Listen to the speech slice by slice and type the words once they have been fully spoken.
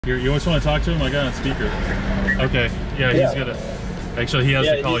You always want to talk to him? I got on speaker. Okay, yeah, he's gonna. Actually, he has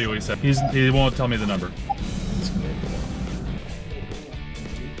to call you. He said he won't tell me the number.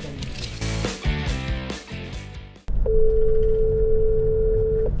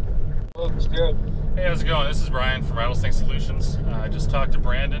 Hey, how's it going? This is Bryan from Rattlesnake Solutions. I just talked to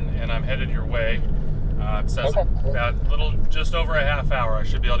Brandon, and I'm headed your way. It says about just over a half hour. I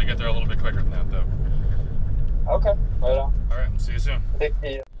should be able to get there a little bit quicker than that, though. Okay, right on. All right, see you soon.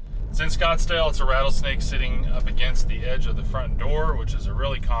 It's in Scottsdale. It's a rattlesnake sitting up against the edge of the front door, which is a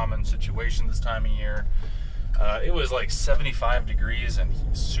really common situation this time of year. It was like 75 degrees and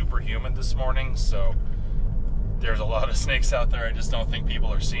super humid this morning, so there's a lot of snakes out there. I just don't think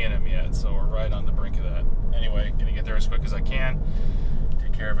people are seeing them yet, so we're right on the brink of that. Anyway, gonna get there as quick as I can,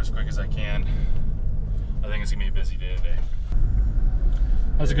 take care of it as quick as I can. I think it's gonna be a busy day today.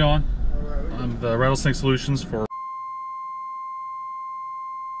 How's it going? I'm the Rattlesnake Solutions for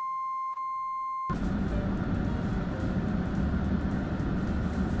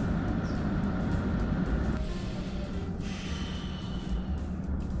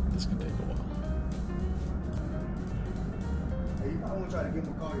this can take a while. You might want to try to give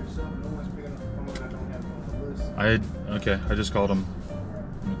him a call yourself. No one's picking up the phone. I don't have him on the list. Okay, I just called him.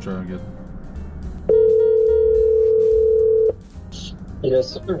 I'm gonna try to get.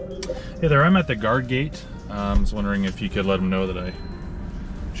 Yes, sir. Hey there, I'm at the guard gate. I was wondering if you could let them know that I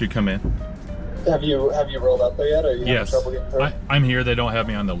should come in. Have you rolled out there yet, or are you having trouble getting through? I'm here. They don't have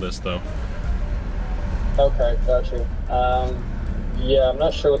me on the list though. Okay, got you. Yeah, I'm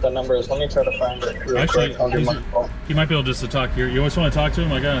not sure what the number is. Let me try to find it real Actually, quick. he might be able just to talk here. You always want to talk to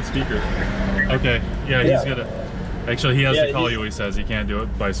him? I got on speaker. Okay, yeah, he's gonna. Actually, he has to call you. He says he can't do it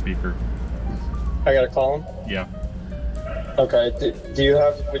by speaker. I gotta call him? Yeah. Okay. Do you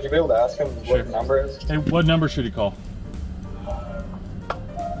have? Would you be able to ask him what the number is? Hey, what number should he call? You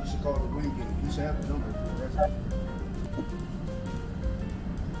should call the wing gate. You should have the number.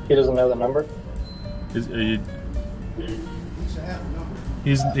 He doesn't know the number. He should have the number.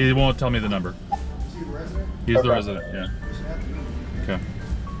 He won't tell me the number. Is he the resident? He's the resident. Yeah. He should have the number. Okay.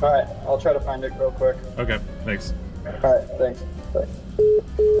 All right. I'll try to find it real quick. Okay. Thanks. All right. Thanks. Bye.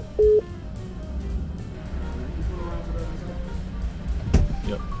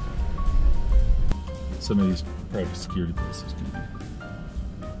 Yep. Some of these private security places can be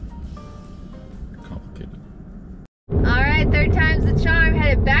complicated. Alright, third time's the charm.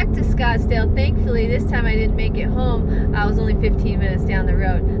 Headed back to Scottsdale. Thankfully, this time I didn't make it home. I was only 15 minutes down the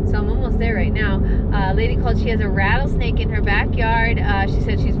road, so I'm almost there right now. A lady called. She has a rattlesnake in her backyard. She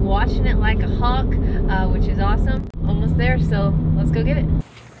said she's watching it like a hawk, which is awesome. Almost there, so let's go get it.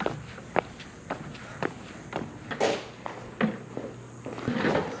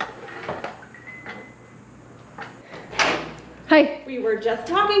 Hi. We were just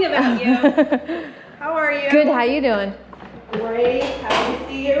talking about you. How are you? Good, how you doing? Great. Happy to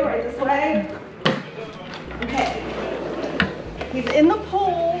see you. Right this way. Okay. He's in the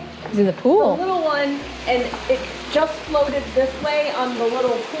pool. He's in the pool? The little one, and it just floated this way on the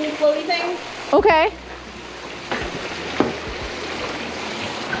little pool floaty thing. Okay.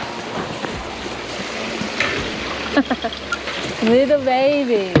 Little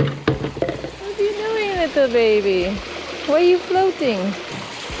baby. What are you doing, little baby? Why are you floating?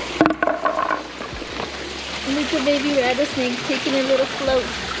 Little baby rattlesnake taking a little float.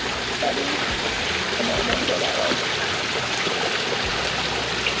 Buddy. Come on, don't go that way.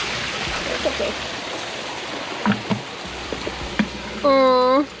 It's okay.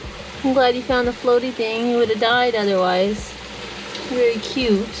 Aww. I'm glad you found the floaty thing. You would have died otherwise. Very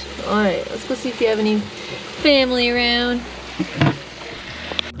cute. Alright, let's go see if you have any family around.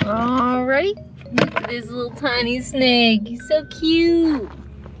 Alright. Look at this little tiny snake. He's so cute.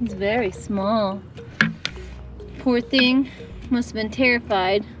 He's very small. Poor thing. Must have been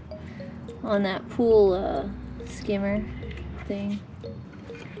terrified on that pool skimmer thing.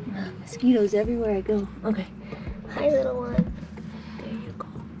 Mosquitoes everywhere I go. Okay. Hi, little one. There you go.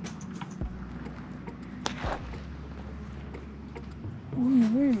 Oh,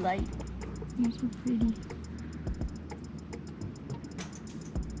 we're light. You're so pretty.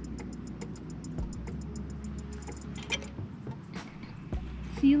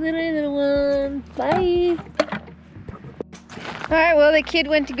 See you later, little one. Bye. Alright, well, the kid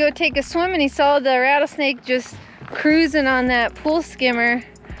went to go take a swim and he saw the rattlesnake just cruising on that pool skimmer,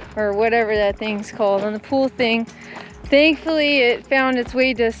 or whatever that thing's called, on the pool thing. Thankfully, it found its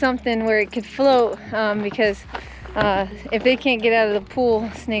way to something where it could float, because if they can't get out of the pool,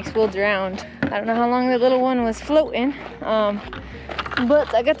 snakes will drown. I don't know how long the little one was floating,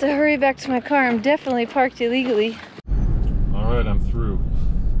 but I got to hurry back to my car. I'm definitely parked illegally. Alright, I'm through.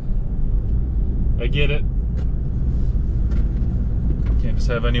 I get it. Can't just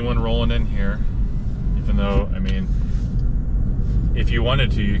have anyone rolling in here. Even though, I mean, if you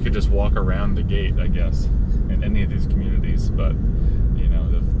wanted to, you could just walk around the gate, I guess, in any of these communities. But, you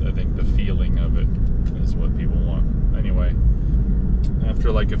know, I think the feeling of it is what people want. Anyway,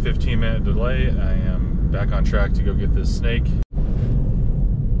 after like a 15-minute delay, I am back on track to go get this snake.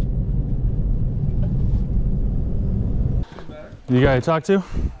 You guy to talk to?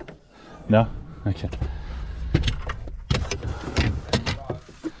 No? Okay.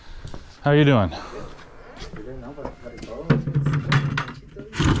 How you doing?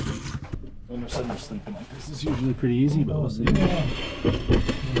 When they're sitting there sleeping like this is usually pretty easy, but we'll see.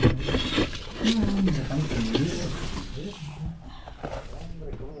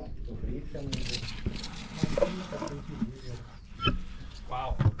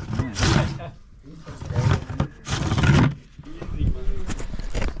 Wow.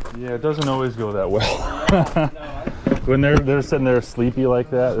 Yeah, it doesn't always go that well. When they're sitting there sleepy like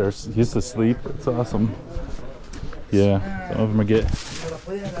that, they're used to sleep. It's awesome. Yeah, some of them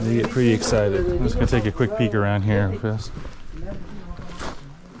they get pretty excited. I'm just gonna take a quick peek around here first.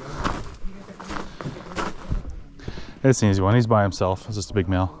 It's an easy one. He's by himself. It's just a big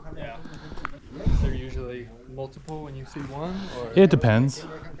male. Yeah. Is there usually multiple when you see one? Or? It depends.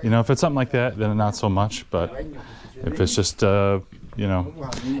 You know, if it's something like that, then not so much. But if it's just you know,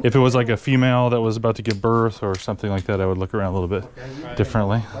 if it was like a female that was about to give birth or something like that, I would look around a little bit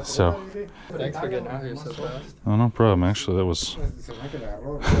differently. So Thanks for getting out here so fast. oh, no problem. Actually, that was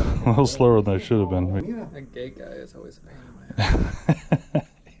a little slower than I should have been. That gate guy is always a pain in my head.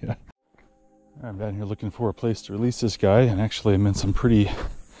 Yeah. I'm down here looking for a place to release this guy, and actually I'm in some pretty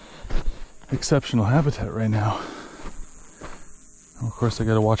exceptional habitat right now. And of course I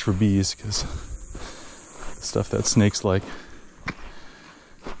gotta watch for bees, because the stuff that snakes like,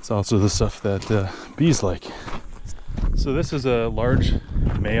 it's also the stuff that bees like. So this is a large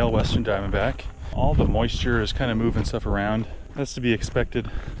male Western Diamondback. All the moisture is kind of moving stuff around. That's to be expected.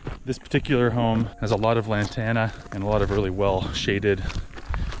 This particular home has a lot of lantana and a lot of really well shaded,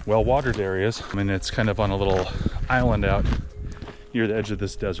 well watered areas. I mean, it's kind of on a little island out near the edge of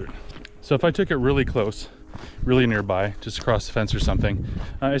this desert. So if I took it really close, really nearby, just across the fence or something,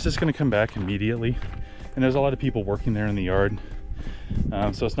 it's just gonna come back immediately. And there's a lot of people working there in the yard.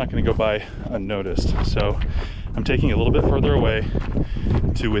 So it's not going to go by unnoticed. So I'm taking it a little bit further away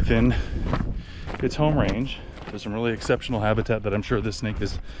to within its home range. There's some really exceptional habitat that I'm sure this snake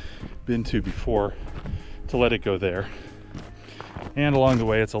has been to before, to let it go there. And along the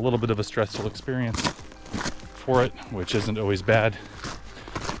way, it's a little bit of a stressful experience for it, which isn't always bad.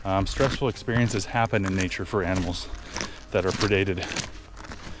 Stressful experiences happen in nature for animals that are predated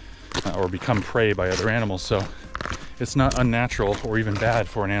or become prey by other animals. So it's not unnatural or even bad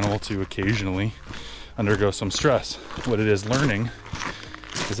for an animal to occasionally undergo some stress. What it is learning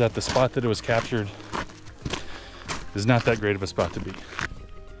is that the spot that it was captured is not that great of a spot to be.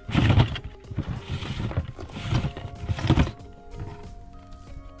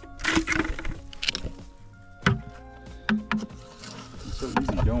 It's so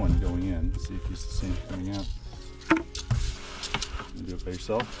easy going in. Let's see if it's the same coming out. You do it by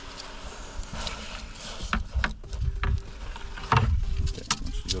yourself.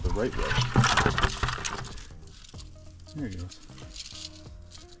 Go the right way. There he goes.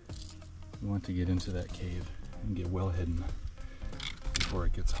 We want to get into that cave and get well hidden before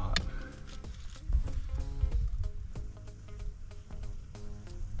it gets hot.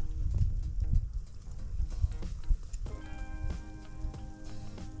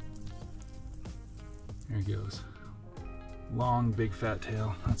 There he goes. Long, big, fat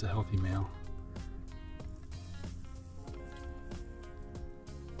tail. That's a healthy male.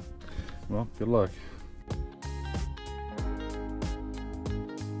 Well, good luck.